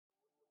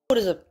What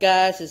is up,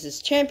 guys? This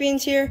is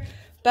Champions here,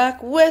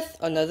 back with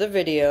another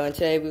video, and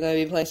today we're going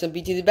to be playing some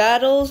BTD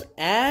battles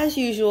as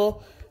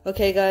usual.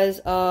 Okay, guys,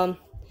 and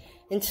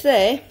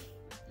today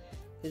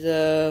is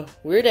a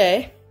weird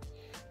day,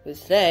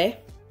 because today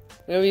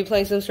we're going to be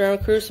playing some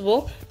Ceramic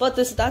Crucible, but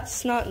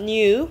that's not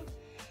new,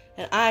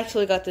 and I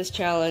actually got this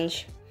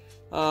challenge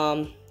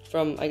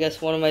from, I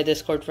guess, one of my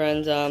Discord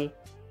friends, and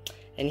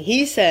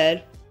he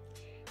said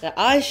that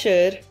I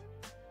should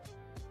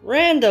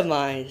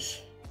randomize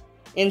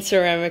in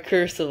Ceramic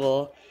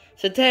Crucible.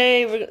 So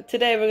today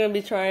we're gonna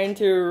be trying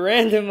to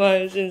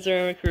randomize in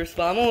Ceramic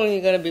Crucible. I'm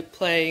only gonna be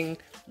playing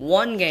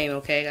one game,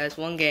 okay, guys,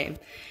 one game.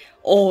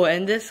 Oh,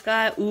 and this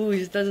guy, ooh,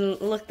 he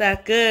doesn't look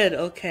that good.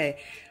 Okay,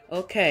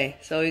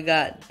 so we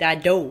got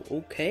Dado.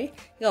 Okay,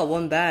 he got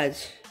one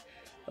badge.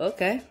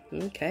 Okay.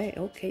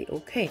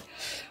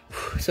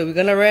 So we're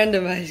gonna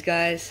randomize,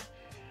 guys.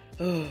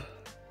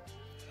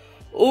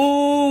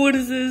 Oh, what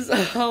is this?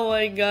 Oh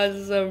my gosh,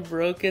 this is a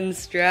broken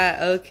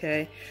strat.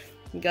 Okay.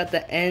 We got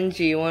the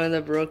NG, one of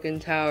the broken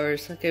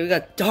towers. Okay, we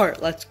got Dart.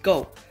 Let's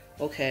go.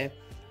 Okay.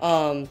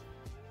 Oh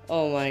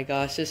my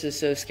gosh, this is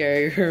so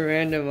scary.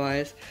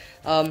 Randomized.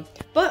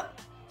 But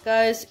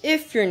guys,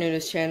 if you're new to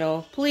this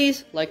channel,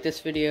 please like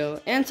this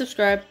video and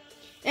subscribe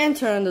and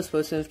turn on those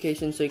post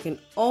notifications so you can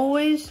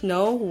always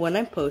know when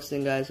I'm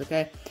posting, guys.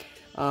 Okay.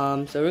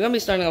 So we're gonna be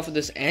starting off with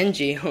this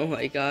NG. Oh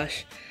my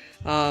gosh.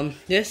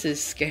 This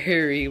is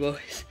scary,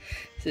 boys.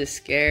 This is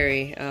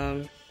scary.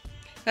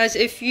 Guys,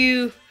 if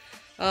you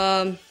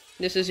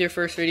this is your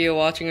first video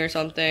watching or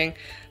something,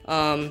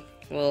 well,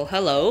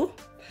 hello.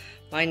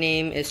 My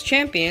name is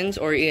Champions,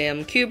 or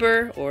EAM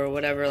Cuber, or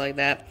whatever like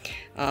that.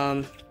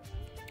 And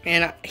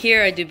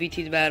here I do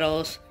BTD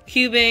battles,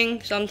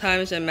 cubing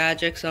sometimes, and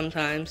magic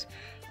sometimes.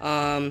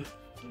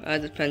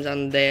 It depends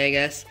on the day, I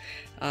guess.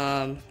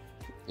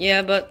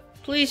 Yeah,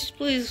 but please,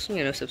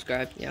 you know,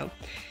 subscribe, you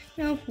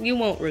know, you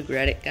won't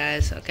regret it,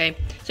 guys. Okay,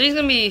 so he's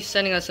gonna be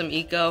sending us some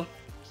eco.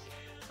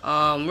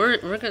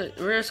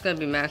 We're just gonna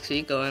be max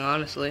ecoing,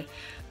 honestly.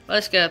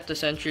 Let's get up the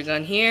sentry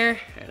gun here.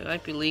 It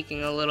might be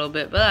leaking a little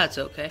bit, but that's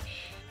okay.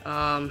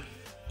 I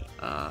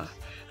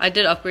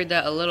did upgrade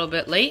that a little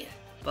bit late,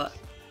 but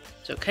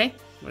it's okay.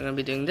 We're gonna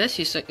be doing this.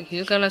 He's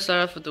gonna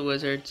start off with the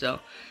wizard, so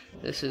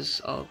this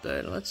is all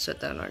good. Let's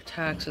set down our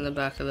attacks in the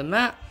back of the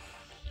map.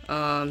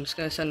 Just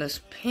gonna send us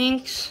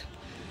pinks.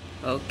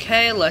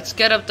 Okay, let's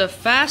get up the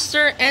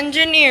faster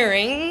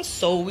engineering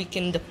so we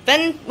can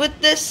defend with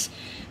this.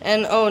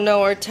 And oh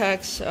no, our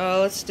attacks,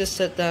 let's just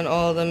set down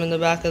all of them in the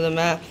back of the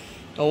map.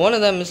 Oh, one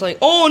of them is like,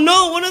 oh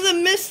no, one of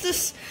them missed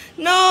this.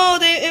 No,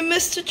 it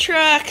missed the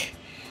track.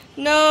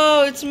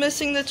 No, it's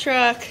missing the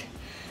track.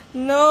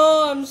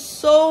 No, I'm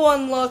so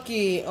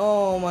unlucky.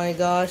 Oh my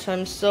gosh,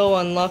 I'm so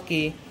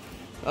unlucky.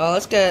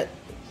 Let's get,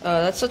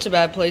 that's such a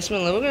bad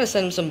placement. We're gonna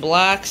send him some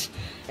blacks.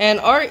 And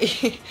our,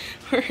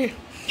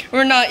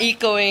 we're not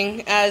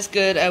ecoing as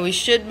good as we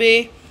should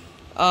be.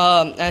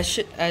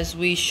 As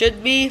we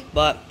should be,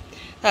 but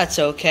that's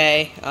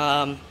okay.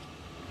 Oh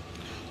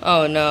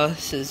no,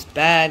 this is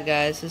bad,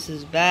 guys. This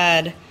is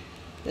bad.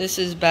 This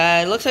is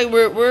bad. Looks like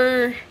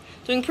we're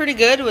doing pretty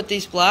good with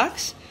these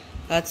blocks.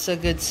 That's a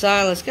good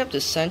sign. Let's get up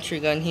the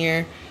sentry gun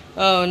here.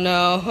 Oh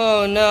no,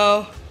 oh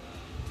no.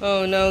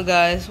 Oh no,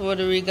 guys. What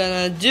are we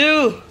gonna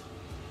do?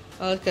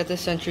 Let's get the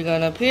sentry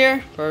gun up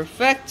here.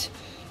 Perfect.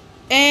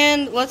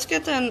 And let's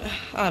get them,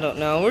 I don't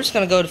know. We're just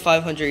gonna go to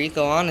 500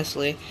 eco,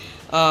 honestly.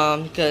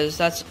 Because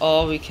that's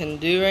all we can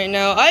do right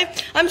now.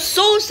 I'm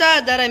so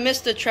sad that I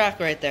missed the track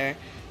right there.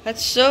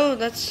 That's so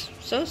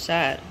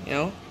sad, you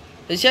know.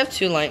 Does he have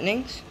 2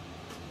 lightnings?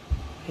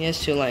 He has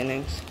 2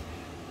 lightnings.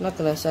 I'm not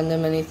gonna send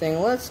him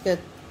anything. Let's get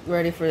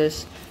ready for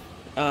this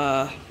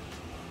balloon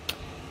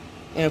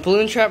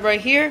trap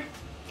right here.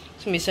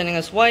 It's gonna be sending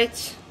us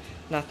whites.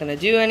 Not gonna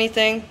do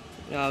anything.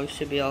 No, we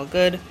should be all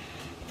good.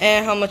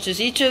 And how much is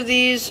each of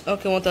these?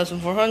 Okay,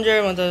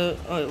 1,400, 1,000,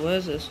 oh, what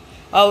is this?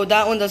 Oh,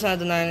 that one doesn't have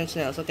the 9-inch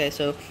nails. Okay,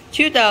 so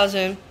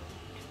 2,000.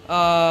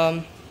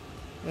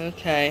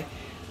 Okay.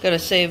 Gotta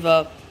save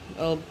up a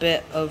little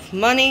bit of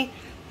money.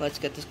 Let's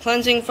get this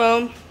cleansing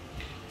foam.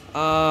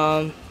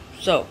 So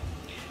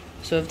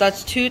if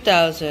that's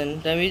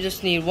 2,000, then we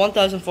just need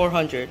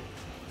 1,400.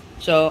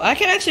 So I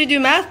can actually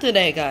do math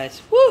today,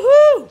 guys.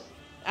 Woohoo!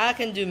 I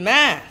can do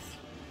math.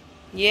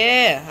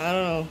 Yeah, I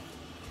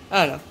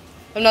don't know.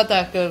 I'm not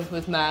that good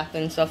with math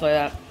and stuff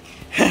like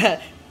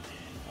that.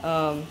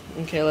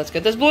 Okay, let's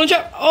get this balloon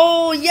trap.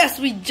 Oh yes,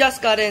 we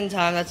just got it in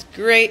time. That's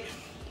great.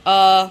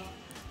 That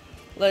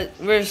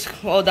was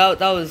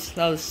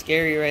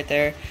scary right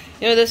there.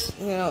 You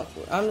know,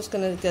 I'm just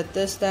gonna get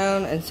this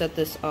down and set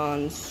this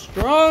on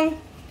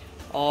strong.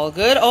 All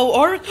good.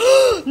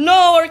 Oh,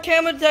 no, our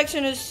camo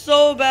detection is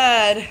so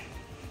bad.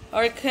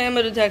 Our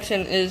camo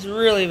detection is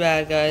really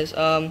bad, guys.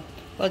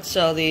 Let's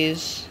sell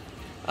these.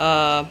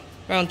 Round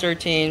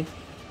 13.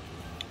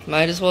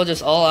 Might as well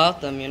just all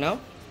out them, you know?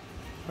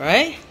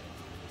 Right?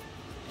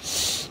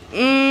 He's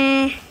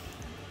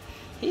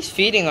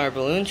feeding our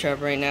balloon trap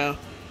right now.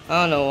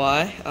 I don't know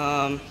why.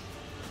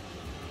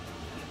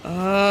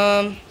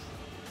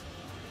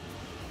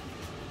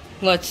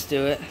 let's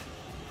do it.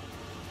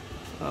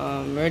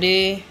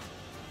 Ready?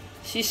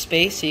 See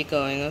space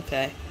ecoing,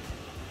 okay.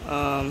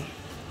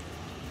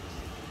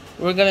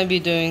 We're gonna be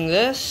doing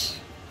this.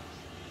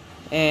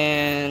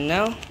 And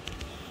now,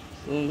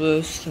 boom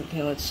boost.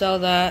 Okay, let's sell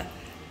that.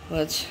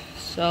 Let's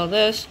sell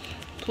this.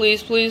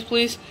 Please, please,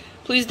 please,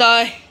 please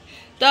die.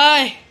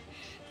 Die!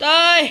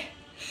 Die!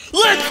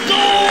 Let's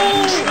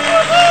go!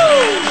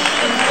 Woohoo!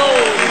 Let's go!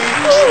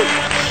 Woo!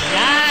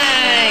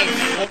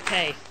 Nice!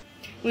 Okay.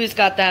 We just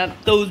got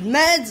those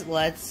meds.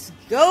 Let's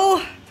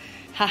go.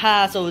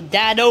 Haha, so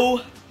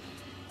Dado,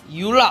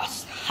 you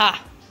lost.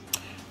 Ha.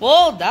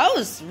 Well, that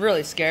was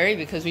really scary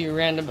because we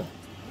randomized.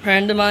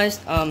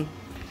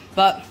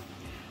 But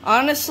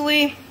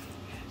honestly,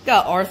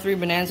 got R3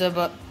 Bonanza,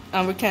 but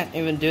we can't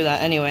even do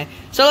that anyway.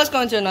 So let's go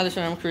into another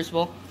Tsunami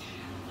Crucible.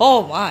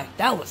 Oh my,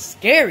 that was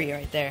scary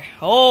right there.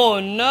 Oh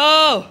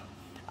no!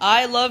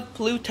 I love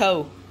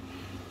Pluto.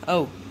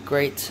 Oh,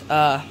 great.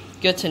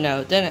 Good to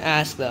know. Didn't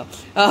ask though.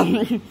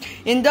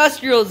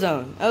 Industrial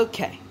Zone.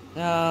 Okay.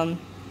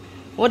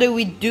 What do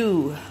we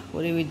do?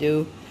 What do we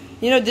do?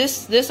 You know,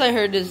 this I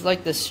heard is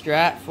like the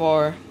strat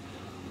for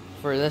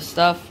this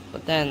stuff.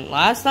 But then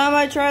last time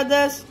I tried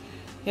this,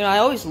 you know, I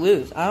always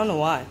lose. I don't know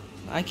why.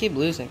 I keep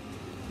losing.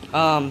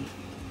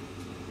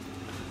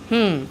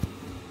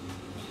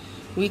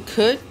 We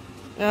could.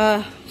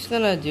 He's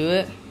gonna do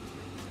it.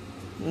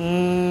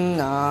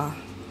 Nah.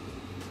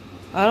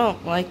 I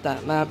don't like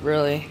that map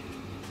really.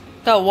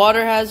 Got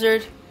water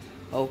hazard.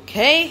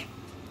 Okay.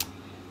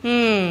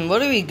 What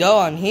do we go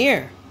on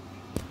here?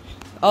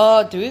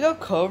 Do we go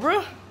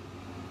Cobra?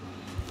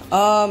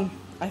 I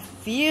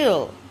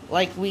feel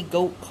like we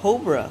go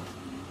Cobra.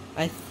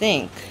 I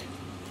think.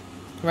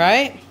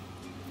 Right?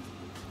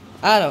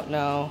 I don't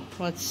know.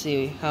 Let's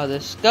see how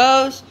this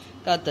goes.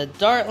 Got the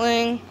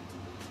Dartling.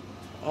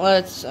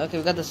 Okay,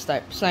 we got the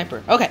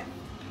sniper. Okay.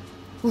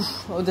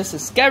 Oof, oh, this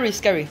is scary,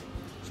 scary.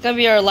 It's gonna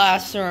be our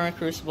last Tsunami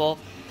Crucible.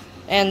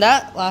 And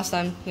that last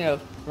time, you know,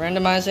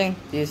 randomizing,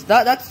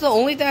 that's the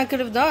only thing I could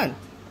have done.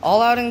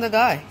 All outing the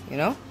guy, you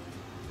know?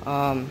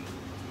 And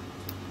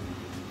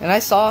I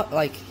saw,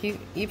 like, he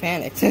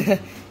panicked.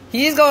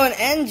 He's going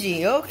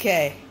NG,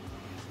 okay.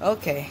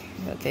 Okay,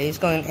 he's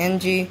going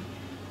NG.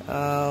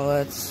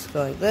 Let's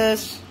go like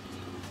this.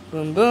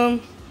 Boom,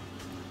 boom.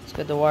 Let's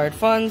get the wired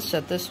funds.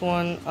 Set this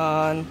one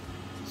on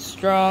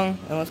strong.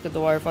 And let's get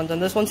the wired funds on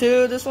this one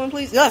too. This one,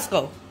 please. Let's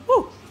go.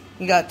 Woo!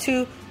 We got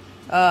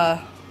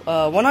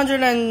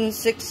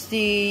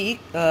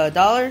 $160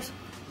 dollars.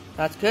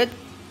 That's good.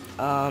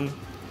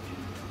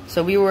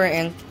 So we were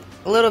a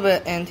little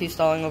bit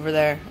anti-stalling over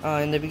there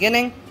in the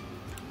beginning,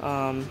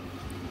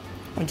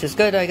 which is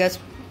good, I guess.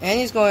 And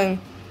he's going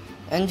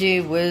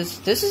NG Wiz.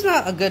 This is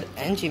not a good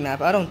NG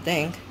map, I don't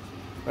think.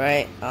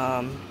 Right?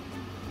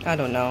 I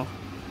don't know.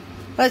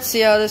 Let's see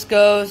how this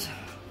goes.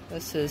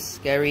 This is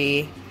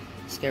scary.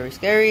 Scary,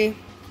 scary.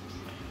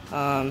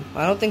 I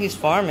don't think he's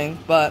farming,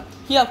 but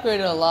he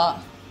upgraded a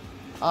lot.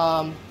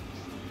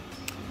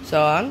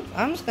 So I'm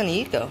just gonna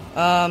eco.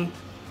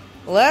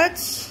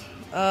 Let's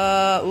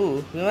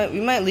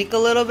we might leak a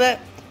little bit,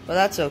 but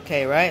that's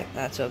okay, right?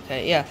 That's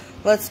okay. Yeah.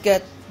 Let's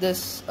get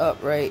this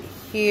up right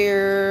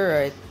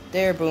here, right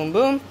there, boom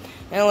boom.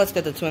 And let's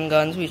get the twin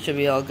guns. We should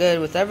be all good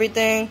with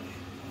everything.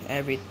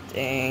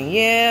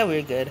 Yeah,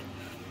 we're good.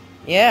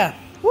 Yeah.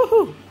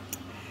 Woohoo!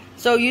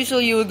 So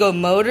usually you would go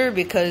motor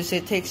because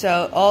it takes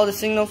out all the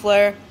signal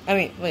flare. I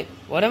mean, wait,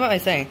 what am I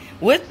saying?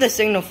 With the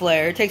signal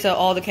flare, it takes out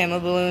all the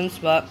camo balloons,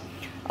 but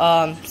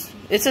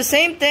it's the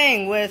same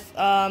thing with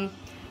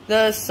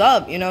the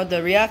sub, you know,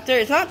 the reactor.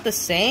 It's not the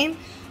same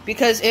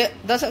because it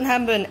doesn't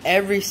happen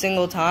every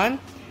single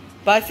time.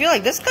 But I feel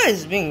like this guy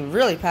is being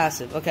really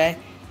passive, okay?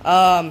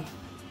 But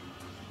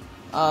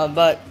I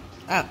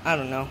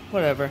don't know,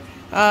 whatever.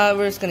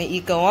 We're just gonna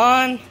eco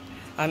on.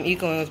 I'm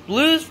ecoing with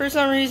blues for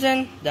some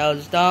reason. That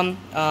was dumb.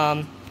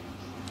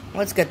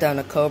 Let's get down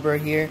to Cobra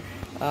here.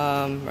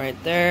 Right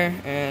there.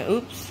 And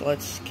oops,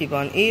 let's keep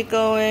on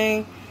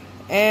ecoing.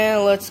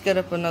 And let's get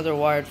up another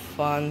wired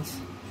funds.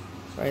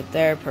 Right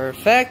there,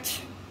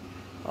 perfect.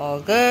 All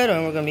good.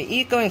 And we're gonna be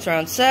ecoing. It's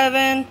round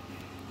 7.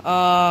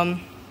 I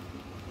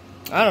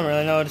don't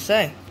really know what to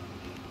say.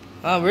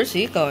 We're just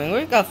ecoing.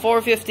 We've got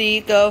 450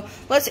 eco.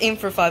 Let's aim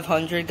for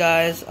 500,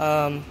 guys.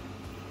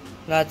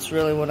 That's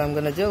really what I'm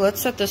gonna do.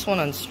 Let's set this one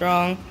on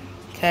strong.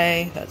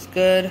 Okay, that's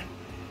good.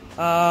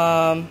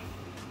 They're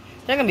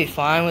gonna be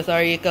fine with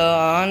our eco,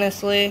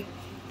 honestly.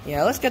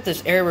 Yeah, let's get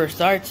this air burst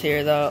darts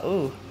here, though.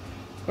 Ooh,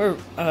 we're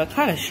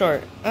kind of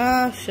short.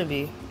 Should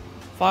be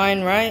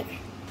fine, right?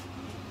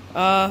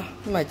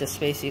 We might just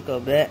space eco a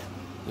bit.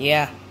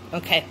 Yeah.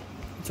 Okay.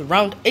 It's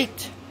round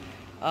 8.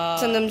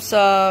 Send them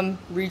some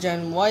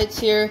regen whites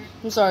here.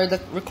 I'm sorry,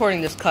 the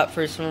recording just cut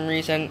for some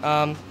reason.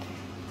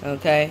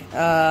 Okay.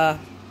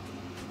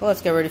 Well,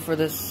 let's get ready for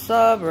this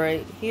sub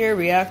right here,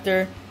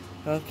 reactor.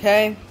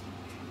 Okay.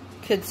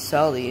 Could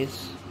sell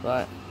these,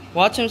 but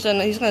watch him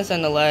send. He's gonna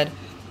send the lead,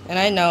 and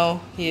I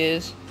know he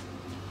is.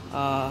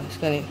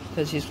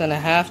 He's gonna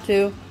have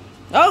to.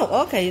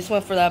 Oh, okay. He just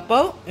went for that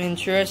boat.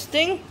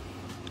 Interesting.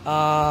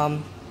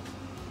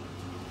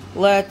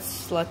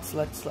 Let's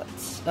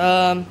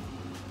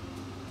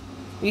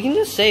we can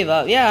just save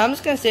up. Yeah, I'm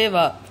just gonna save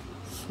up.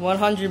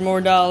 $100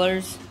 more.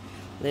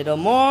 Little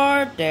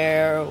more.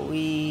 There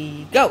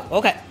we go.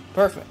 Okay,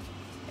 perfect.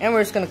 And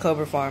we're just gonna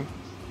Cobra farm.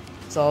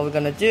 That's all we're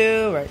gonna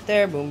do right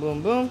there. Boom,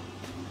 boom, boom.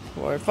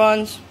 Reward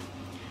funds.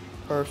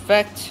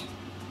 Perfect.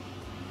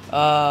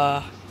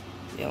 Come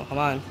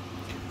on.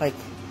 Like,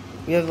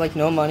 we have like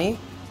no money,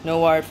 no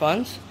wired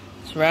funds.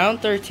 It's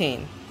round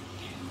 13.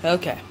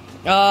 Okay.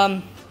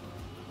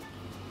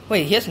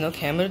 Wait, he has no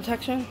camo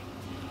detection?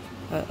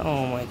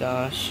 Oh my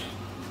gosh.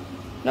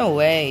 No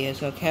way he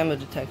has no camo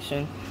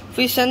detection. If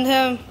we send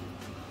him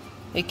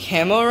a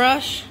camo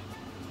rush.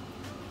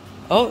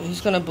 Oh,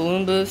 he's gonna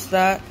balloon boost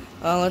that.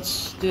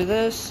 Let's do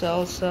this.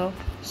 Sell, sell.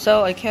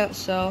 Sell, I can't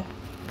sell.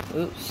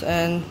 Oops,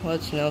 and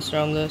let's nail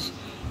storm this.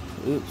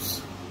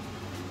 Oops.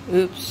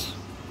 Oops.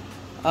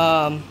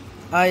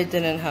 I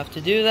didn't have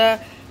to do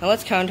that. Now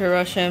let's counter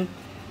rush him.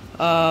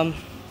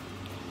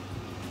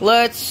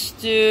 Let's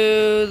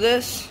do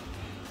this.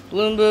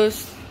 Balloon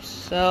boost.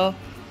 Sell,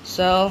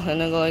 sell, and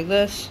then go like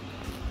this.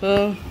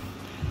 Boom.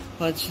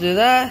 Let's do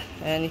that.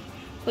 And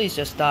please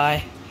just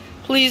die.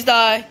 Please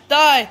die.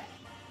 Die!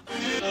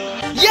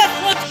 Yes,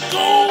 let's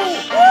go!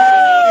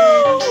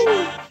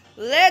 Woo!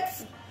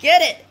 Let's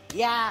get it.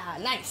 Yeah,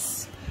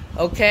 nice.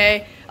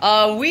 Okay,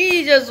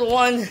 we just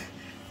won.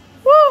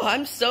 Woo,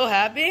 I'm so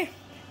happy.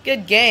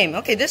 Good game.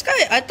 Okay, this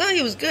guy, I thought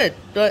he was good,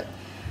 but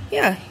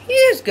yeah, he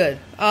is good.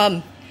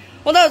 Well,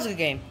 that was a good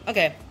game.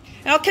 Okay,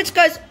 and I'll catch you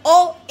guys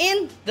all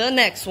in the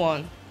next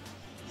one.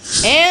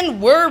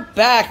 And we're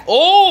back.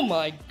 Oh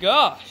my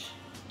gosh.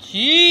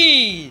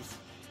 Jeez.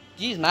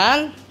 Jeez,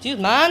 man. Jeez,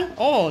 man.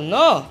 Oh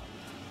no.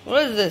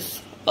 What is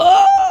this?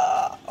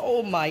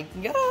 Oh my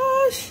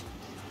gosh.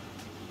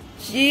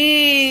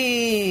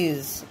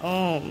 Jeez.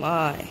 Oh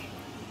my.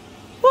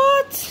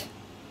 What?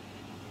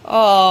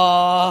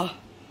 Oh.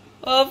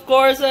 Of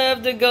course I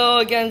have to go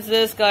against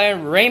this guy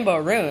in Rainbow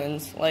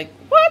Ruins. Like,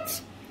 what?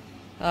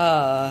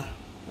 I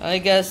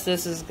guess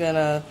this is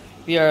gonna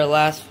be our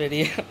last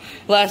video.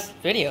 last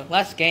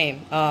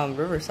game.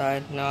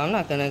 Riverside. No, I'm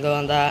not gonna go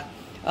on that.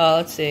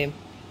 Let's see.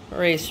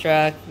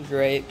 Racetrack.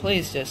 Great.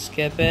 Please just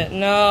skip it.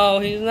 No,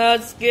 he's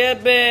not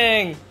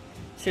skipping.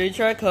 Should we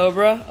try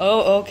Cobra?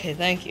 Oh, okay.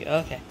 Thank you.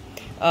 Okay.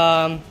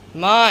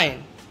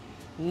 Mine.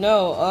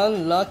 No,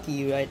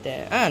 unlucky right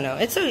there. I don't know.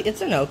 It's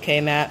an okay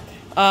map.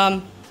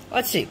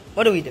 Let's see.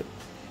 What do we do?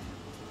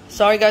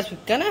 Sorry guys, we're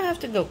gonna have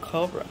to go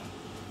Cobra.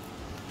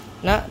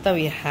 Not that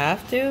we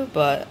have to,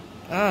 but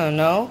I don't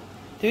know.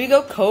 Do we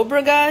go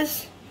Cobra,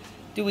 guys?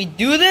 Do we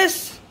do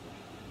this?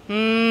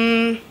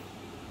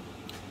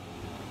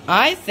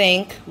 I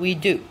think we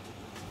do.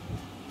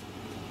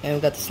 And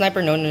we got the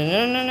sniper. No, no,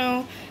 no, no,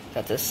 no.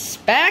 Got the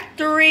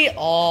factory.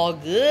 All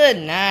good.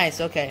 Nice.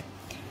 Okay.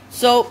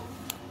 So,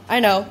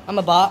 I know. I'm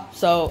a bot.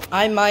 So,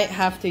 I might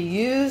have to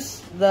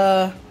use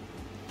the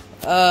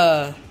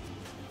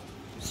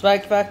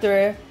spike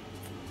factory.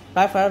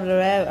 Spike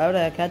factory.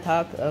 I can't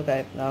talk.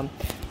 Okay.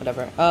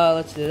 Whatever.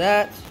 Let's do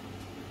that.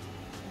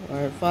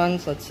 Our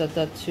funds. Let's set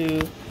that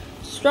to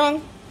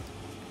strong.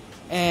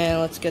 And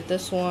let's get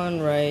this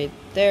one right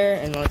there.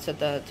 And let's set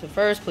that to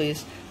first.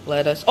 Please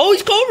let us. Oh,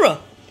 he's Cobra.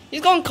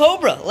 He's going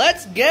Cobra.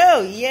 Let's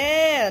go.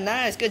 Yeah.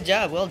 Nice. Good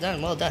job. Well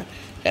done. Well done.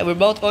 Okay, we're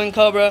both going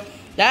Cobra.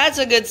 That's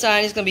a good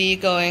sign. He's going to be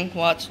ecoing.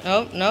 Watch.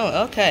 Oh,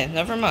 no. Okay.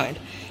 Never mind.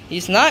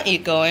 He's not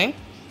ecoing.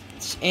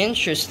 It's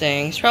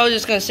interesting. He's probably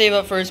just going to save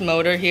up for his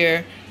motor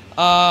here.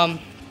 We're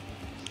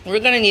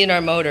going to need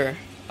our motor.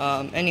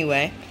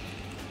 Anyway.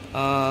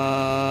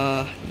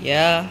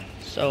 Yeah.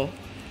 So,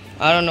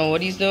 I don't know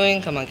what he's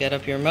doing. Come on, get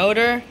up your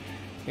motor.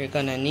 You're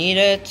gonna need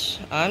it.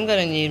 I'm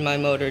gonna need my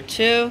motor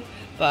too.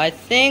 But I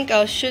think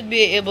I should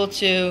be able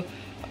to,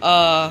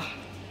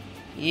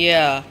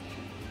 yeah,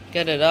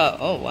 get it up.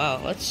 Oh,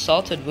 wow. Let's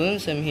salted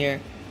wounds him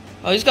here.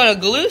 Oh, he's got a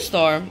glue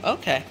storm.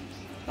 Okay.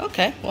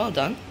 Okay, well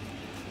done.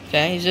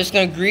 Okay, he's just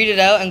gonna greet it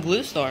out and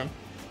glue storm.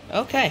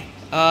 Okay.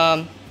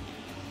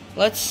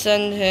 Let's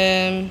send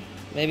him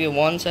maybe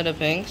one set of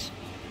pings.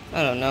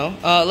 I don't know.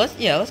 Let's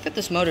get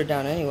this motor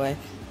down anyway.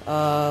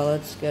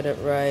 Let's get it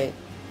right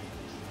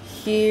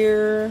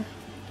here.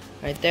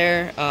 Right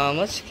there.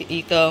 Let's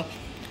eco.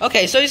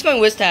 Okay, so he's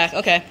going Whiz-Tac.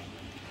 Okay.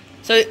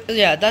 So,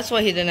 yeah, that's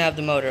why he didn't have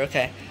the motor.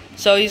 Okay.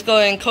 So, he's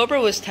going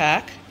Cobra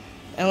Whiz-Tac.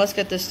 And let's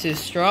get this to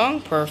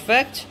strong.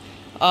 Perfect.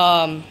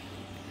 And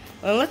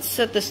let's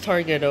set this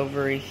target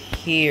over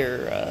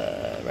here.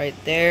 Right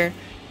there.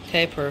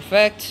 Okay,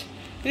 perfect.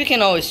 We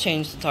can always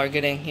change the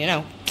targeting, you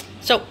know.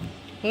 So,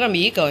 I'm going to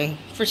be ecoing.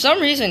 For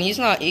some reason, he's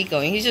not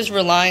ecoing. He's just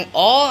relying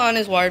all on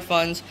his wired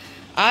funds.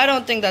 I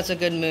don't think that's a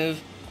good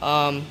move.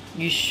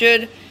 You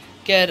should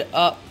get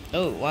up.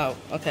 Oh, wow.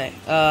 Okay.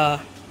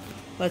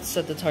 Let's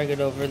set the target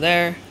over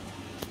there.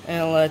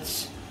 And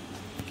let's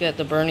get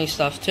the Bernie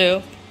stuff,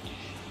 too.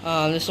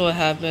 This is what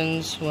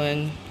happens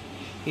when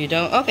you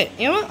don't. Okay,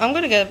 you know what? I'm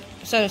going to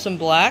send some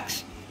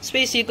blacks.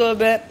 Space eco a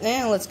bit.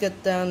 And let's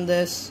get down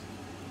this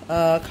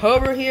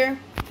Cobra here.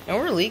 And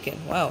we're leaking.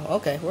 Wow.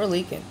 Okay, we're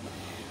leaking.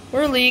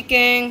 We're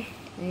leaking.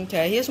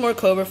 Okay, he has more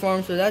Cobra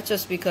forms, but that's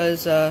just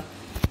because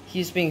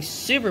he's being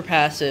super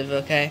passive,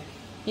 okay?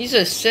 He's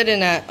just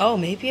sitting at, oh,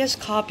 maybe he has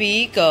Copy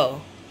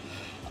Eco.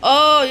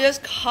 Oh, he has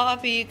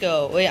Copy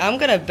Eco. Wait, I'm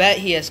gonna bet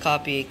he has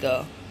Copy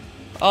Eco.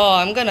 Oh,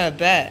 I'm gonna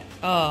bet.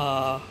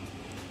 Oh,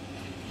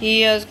 he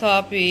has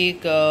Copy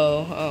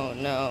Eco. Oh,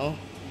 no.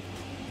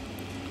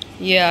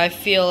 Yeah, I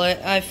feel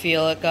it. I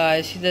feel it,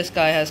 guys. This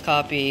guy has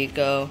Copy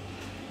Eco.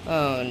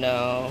 Oh,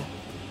 no.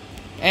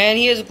 And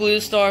he has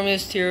Glue Storm,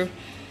 his tier.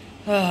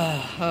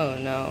 Oh,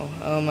 no.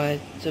 How am I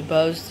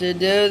supposed to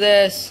do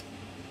this?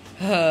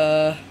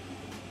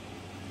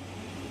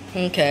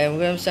 Okay, we're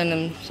gonna send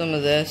him some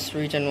of this.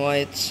 Regen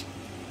Whites.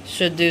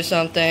 Should do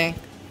something.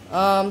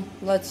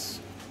 Let's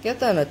get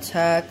that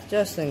attack,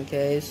 just in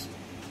case.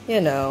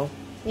 You know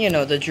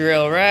the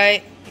drill,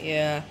 right?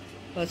 Yeah.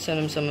 Let's send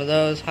him some of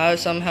those.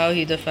 Somehow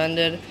he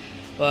defended,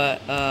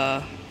 but,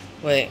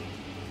 wait.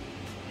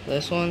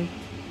 This one?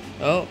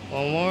 Oh,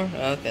 one more?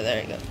 Okay,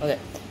 there you go. Okay.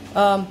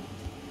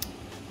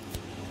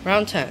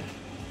 Round 10.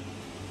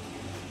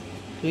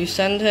 We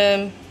send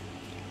him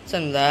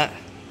that.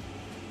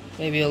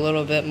 Maybe a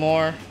little bit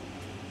more.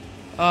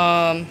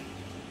 Yeah,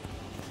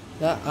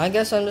 I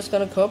guess I'm just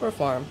gonna Cobra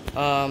farm.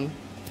 And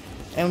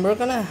we're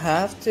gonna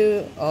have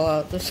to all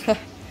out this.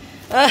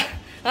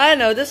 I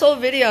know, this whole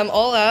video I'm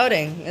all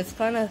outing. It's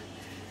kinda,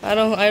 I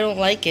don't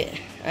like it.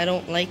 I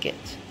don't like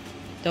it.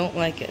 Don't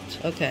like it.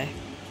 Okay.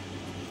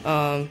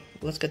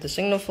 Let's get the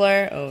signal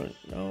flare. Oh,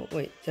 no,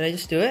 wait, did I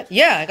just do it?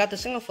 Yeah, I got the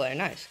signal flare,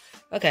 nice.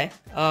 Okay,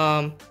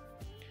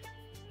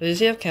 does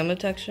he have camo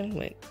detection?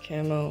 Wait,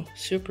 camo,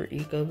 super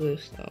eco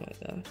boost, oh my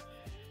god.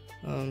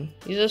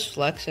 He's just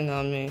flexing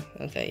on me.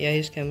 Okay, yeah,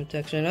 he's camo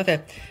detection,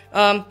 okay.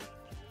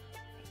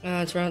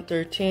 It's round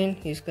 13,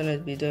 he's gonna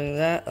be doing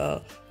that.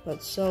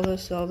 Let's sell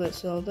this, and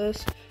let's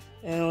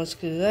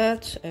do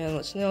that, and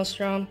let's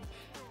Nailstrom.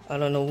 I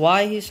don't know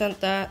why he sent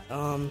that.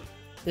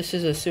 This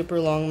is a super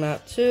long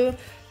map too,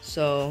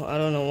 so I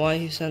don't know why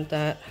he sent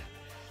that.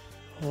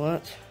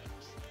 What?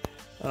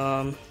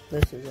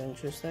 This is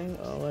interesting.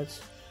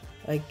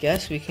 I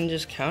guess we can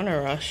just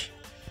counter rush.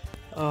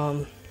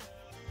 We're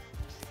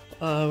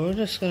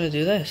just gonna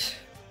do this.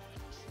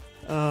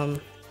 I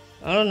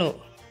don't know.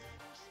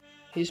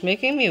 He's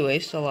making me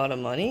waste a lot of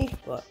money,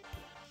 but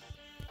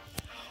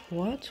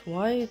what?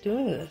 Why are you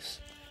doing this?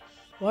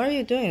 Why are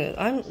you doing it?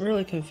 I'm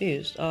really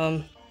confused.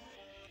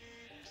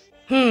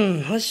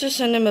 Let's just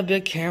send him a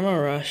big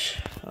camera rush.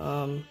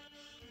 Oh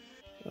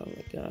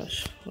my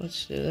gosh.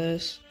 Let's do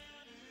this.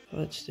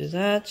 Let's do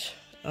that.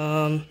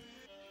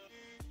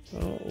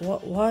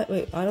 What?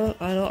 Wait, I don't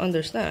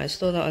understand. I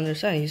still don't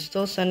understand. He's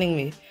still sending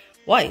me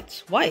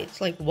whites.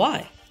 Like,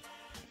 why?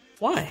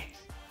 Why?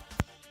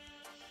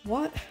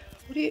 What?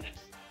 What are you?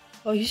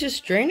 Oh, he's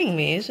just draining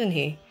me, isn't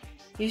he?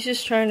 He's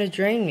just trying to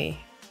drain me.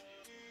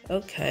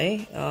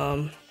 Okay.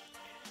 Oh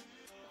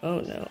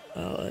no.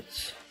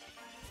 Let's.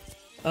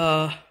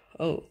 Oh,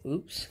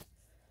 oops.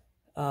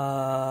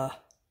 No.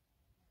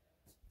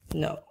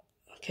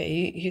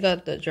 Okay, he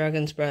got the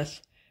Dragon's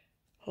Breath.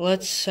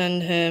 Let's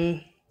send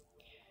him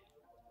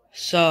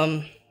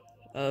some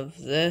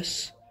of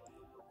this.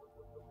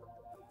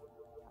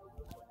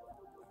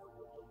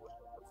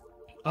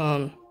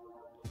 Yeah,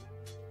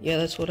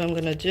 that's what I'm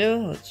gonna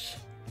do. Let's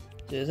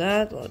do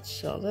that. Let's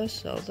sell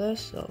this,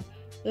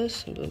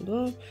 and boom,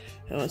 boom.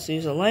 And let's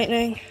use a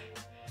lightning.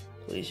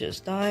 Please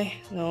just die.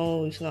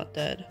 No, he's not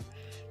dead.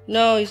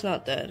 No, he's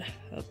not dead.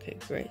 Okay,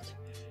 great.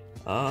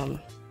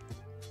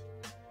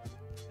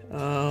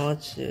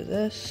 Let's do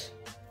this.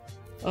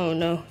 Oh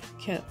no,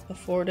 can't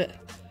afford it.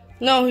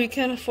 No, he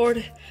can't afford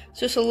it.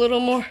 It's just a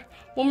little more.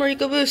 One more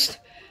eco boost.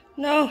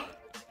 No.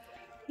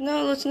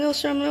 No, let's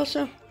Nailstrom.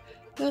 Nailstrom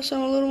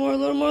a little more.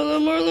 No!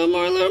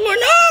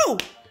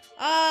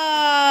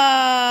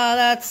 Ah,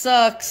 that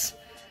sucks.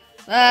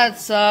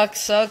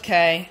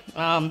 Okay.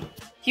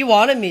 He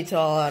wanted me to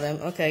all out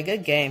him. Okay,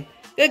 good game.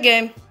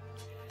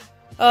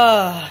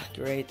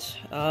 Great.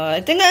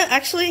 I think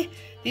actually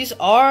these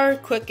are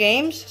quick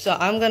games, so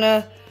I'm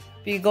gonna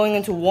be going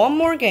into one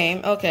more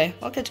game. Okay,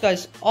 I'll catch you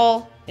guys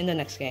all in the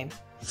next game.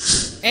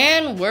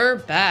 And we're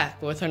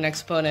back with our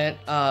next opponent,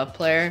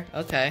 player.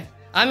 Okay,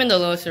 I'm in the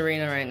lowest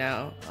arena right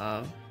now.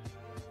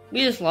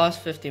 We just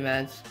lost 50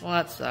 meds. Well,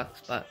 that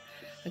sucks, but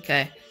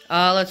okay.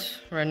 Let's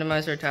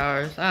randomize our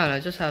towers. I don't know,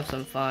 just have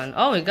some fun.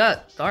 Oh, we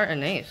got Dart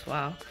and Ace.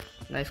 Wow,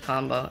 nice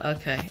combo.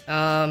 Okay.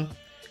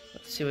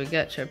 Let's see what we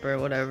get. Chipper,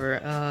 whatever.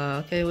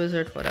 Okay,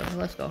 Wizard, whatever.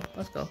 Let's go.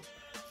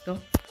 Go.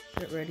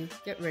 Get ready,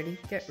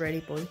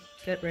 boy.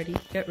 Get ready.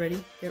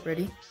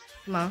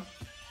 Come on.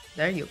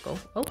 There you go.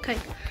 Okay.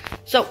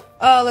 So,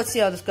 let's see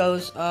how this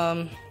goes.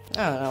 I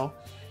don't know.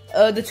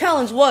 The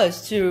challenge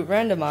was to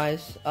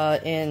randomize,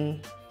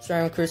 in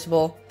Ceramic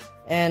Crucible,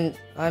 and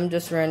I'm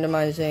just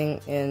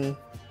randomizing in,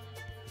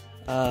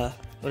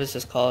 what is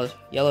this called?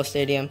 Yellow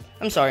Stadium.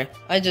 I'm sorry.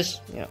 I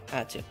just,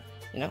 had to,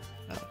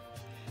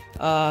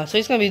 so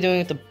he's gonna be doing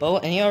it with the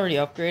boat, and he already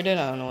upgraded.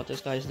 I don't know what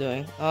this guy's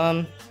doing.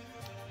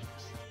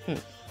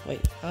 Wait,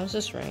 how's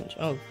this range?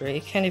 Oh, great. He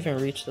can't even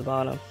reach the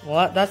bottom.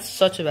 Well, that's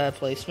such a bad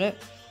placement.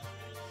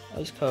 Oh,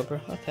 he's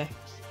Cobra. Okay.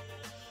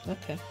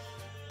 Okay.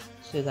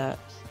 Let's do that.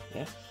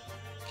 Yeah.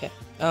 Okay.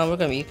 We're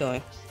gonna be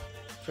going.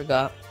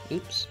 Forgot.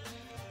 Oops.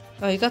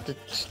 Oh, you got the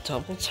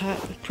double tap.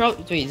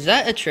 Wait, is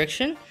that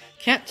attrition?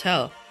 Can't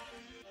tell.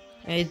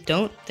 I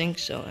don't think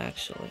so,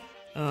 actually.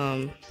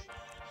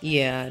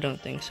 Yeah, I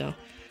don't think so.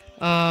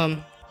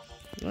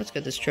 Let's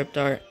get this trip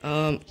dart.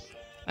 I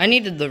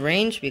needed the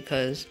range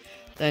because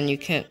then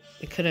it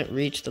couldn't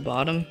reach the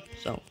bottom.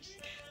 So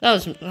that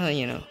was,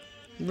 you know,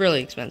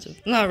 really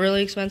expensive. Not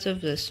really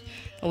expensive, just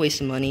a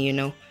waste of money, you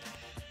know.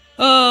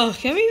 Oh,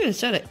 can we even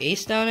set an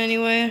ace down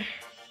anywhere?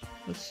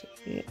 Let's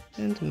see,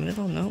 in the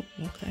middle? No,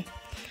 okay.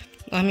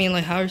 I mean,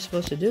 like, how are we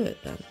supposed to do it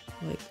then?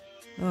 Like,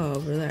 oh,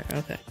 over there,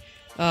 okay.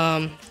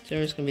 So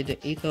we're just gonna be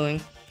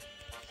ecoing.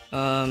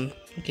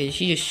 Okay,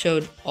 she just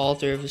showed all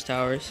 3 of his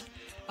towers.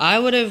 I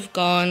would have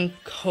gone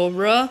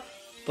Cobra,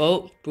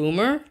 Boat,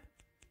 Boomer.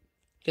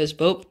 Because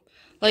Boat,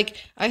 like,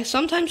 I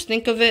sometimes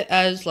think of it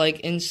as, like,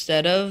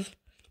 instead of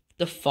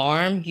the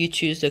farm, you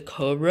choose the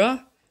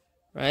Cobra,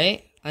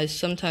 right? I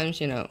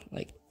sometimes, you know,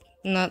 like,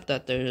 not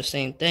that they're the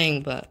same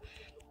thing, but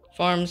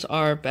farms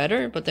are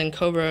better, but then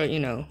Cobra, you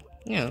know,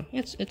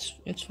 it's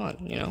fun,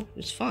 you know,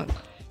 it's fun.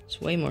 It's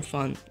way more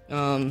fun. I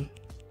don't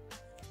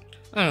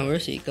know,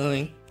 where's he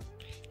going?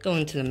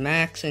 Going to the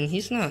max, and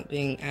he's not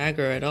being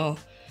aggro at all.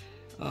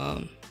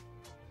 I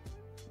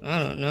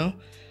don't know.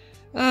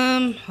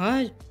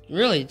 I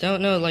really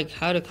don't know, like,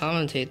 how to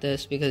commentate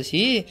this, because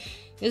he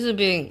isn't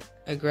being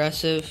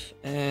aggressive,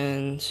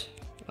 and,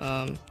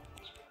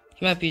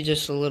 he might be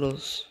just a little,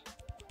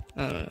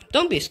 I don't know.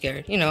 Don't be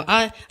scared. You know,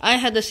 I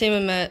had the same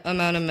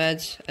amount of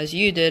meds as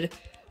you did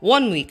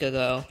 1 week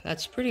ago.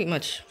 That's pretty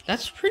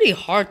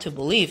hard to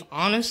believe,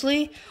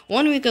 honestly.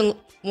 1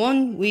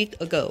 week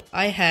ago,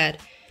 I had,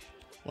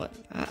 what?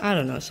 I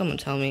don't know. Someone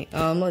tell me.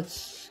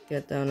 Let's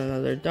get down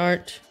another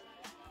dart.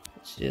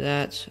 Let's do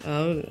that.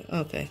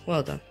 Okay.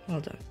 Well done.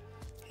 Well done.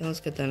 Okay, let's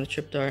get down a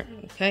trip dart.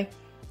 Okay.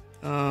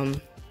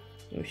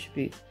 We should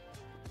be,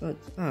 I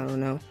don't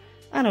know.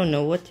 I don't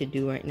know what to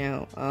do right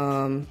now.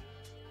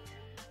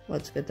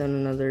 Let's get down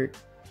another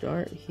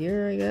dart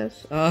here, I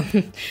guess.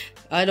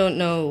 I don't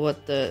know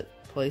what the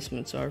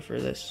placements are for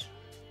this.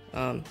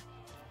 Don't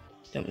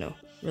know.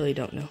 Really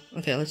don't know.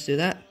 Okay, let's do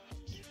that.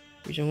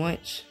 Region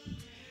whites.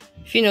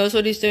 If he knows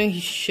what he's doing, he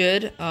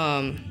should,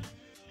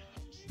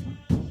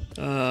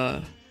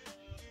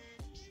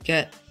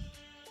 get,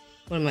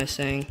 what am I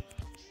saying?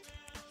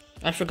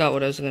 I forgot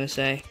what I was gonna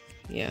say.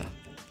 Yeah.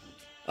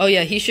 Oh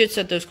yeah, he should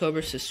set those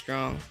Cobras to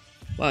strong.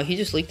 Wow, he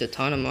just leaked a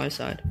ton on my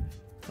side.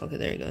 Okay,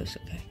 there he goes.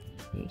 Okay.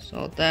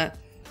 Solve that.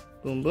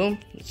 Boom, boom.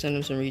 Let's send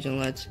him some region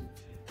leads.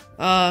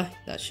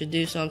 That should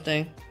do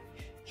something.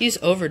 He's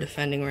over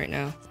defending right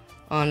now,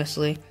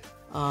 honestly.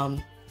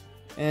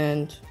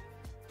 And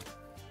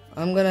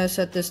I'm gonna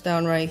set this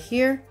down right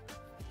here.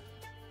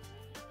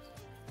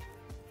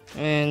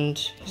 And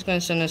he's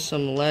gonna send us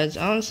some leads.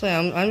 Honestly,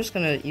 I'm just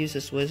gonna use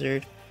this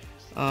wizard.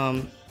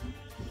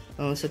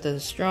 Let's set that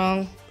as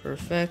strong.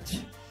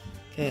 Perfect.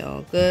 Okay,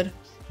 all good.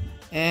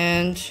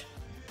 And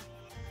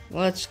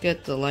let's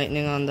get the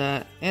lightning on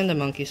that and the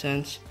monkey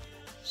sense.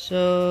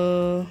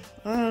 So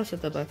I'll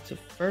set that back to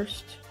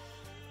first.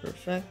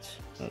 Perfect.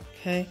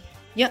 Okay.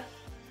 Yep.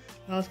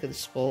 Now let's get the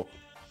spolt.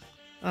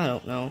 I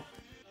don't know.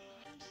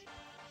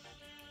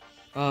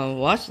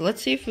 Watch.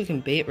 Let's see if we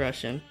can bait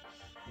rush him.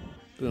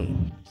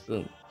 Boom.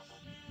 Boom.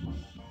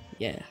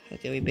 Yeah.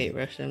 Okay, we bait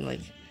rushed him. Like,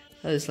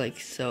 that was like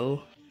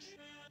so.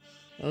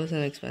 That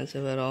wasn't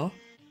expensive at all.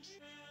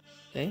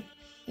 Okay.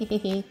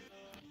 I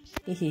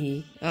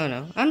don't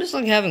know. I'm just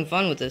like having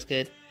fun with this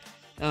kid.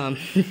 Don't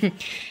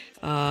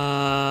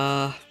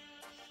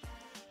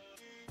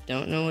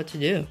know what to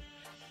do.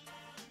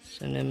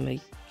 Send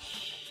him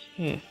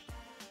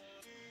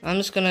I'm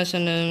just gonna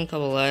send him a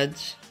couple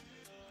leads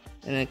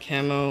and a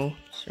camo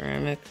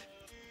ceramic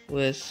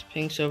with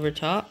pinks over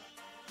top.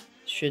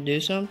 Should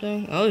do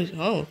something. Oh,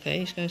 okay.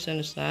 He's gonna send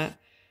us that.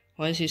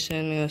 Why is he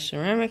sending us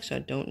ceramics? I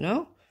don't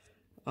know.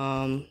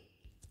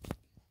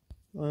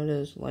 What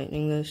is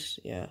lightning this?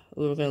 Yeah,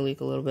 we were gonna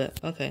leak a little bit.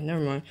 Okay, never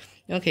mind.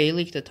 Okay, he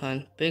leaked a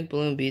ton. Big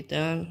balloon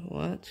beatdown.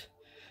 What?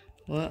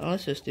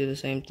 Let's just do the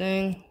same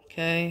thing.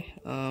 Okay,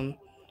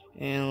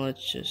 and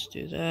let's just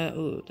do that.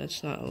 Ooh,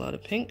 that's not a lot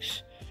of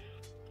pinks.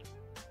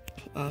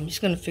 I'm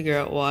just gonna figure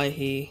out why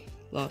he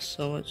lost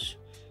so much.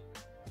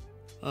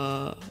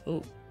 Oh,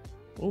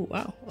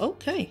 wow.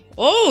 Okay.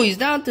 Oh, he's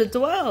down to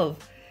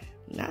 12.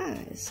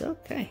 Nice.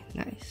 Okay.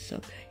 Nice.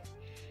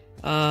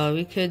 Okay.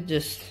 We could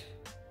just.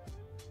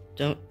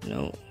 Don't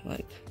know,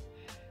 like,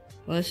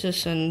 let's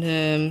just send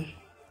him,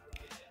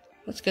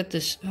 let's get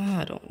this,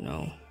 I don't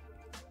know,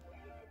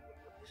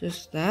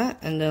 just that,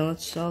 and then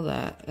let's sell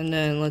that, and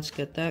then let's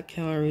get that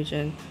camo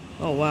region.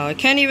 Oh wow, I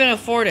can't even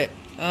afford it.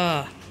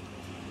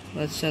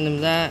 Let's send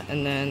him that,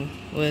 and then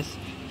with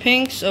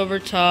pinks over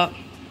top,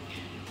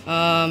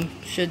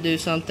 should do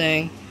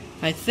something,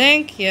 I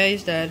think. Yeah,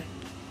 he's dead.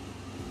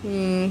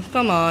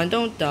 Come on,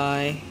 don't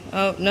die.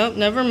 Oh, nope,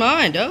 never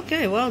mind.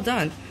 Okay, well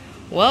done.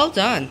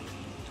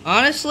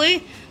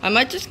 Honestly, I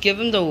might just give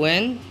him the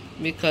win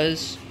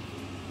because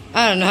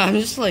I don't know, I'm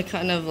just like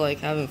kind of like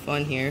having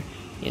fun here,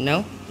 you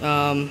know?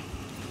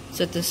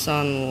 Set this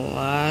on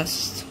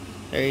last.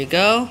 There you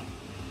go.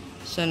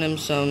 Send him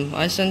some,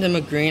 I sent him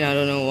a green, I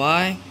don't know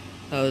why.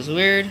 That was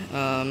weird.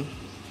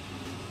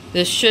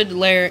 This should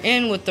layer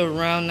in with the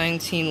round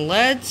 19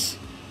 leads.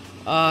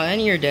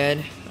 And you're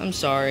dead. I'm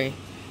sorry.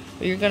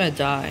 But you're gonna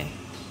die.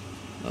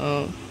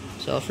 Oh,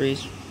 cell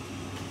freeze.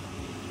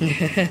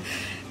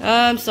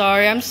 I'm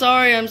sorry.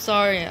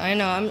 I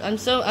know. I'm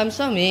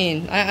so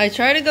mean. I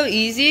try to go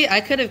easy.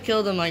 I could have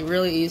killed him like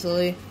really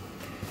easily.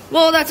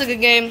 Well, that's a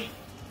good game.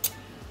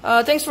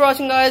 Thanks for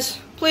watching, guys.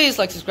 Please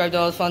like, subscribe to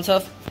all this fun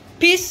stuff.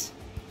 Peace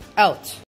out.